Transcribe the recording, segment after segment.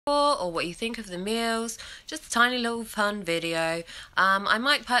or what you think of the meals. Just a tiny little fun video. I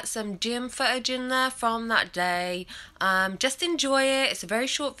might put some gym footage in there from that day. Just enjoy it. It's a very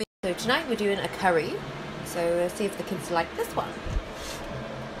short video. So tonight we're doing a curry. So we'll see if the kids like this one.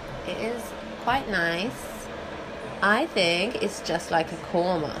 It is quite nice. I think it's just like a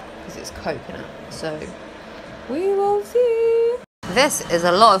korma because it's coconut. So we will see. This is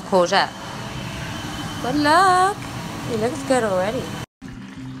a lot of courgette. Good luck. It looks good already.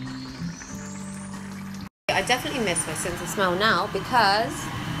 I definitely miss my sense of smell now because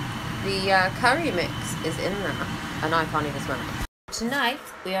the curry mix is in there and I can't even smell it. Tonight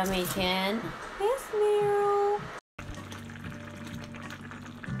we are making this meal.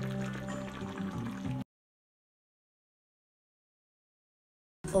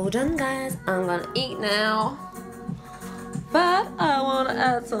 All done, guys. I'm gonna eat now, but I want to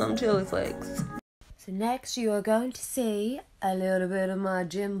add some chili flakes. So next you are going to see a little bit of my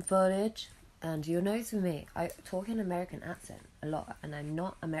gym footage. And you'll notice with me, I talk in American accent a lot, and I'm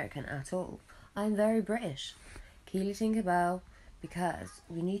not American at all. I'm very British. Keely Tinkerbell, because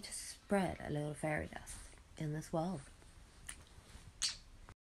we need to spread a little fairy dust in this world.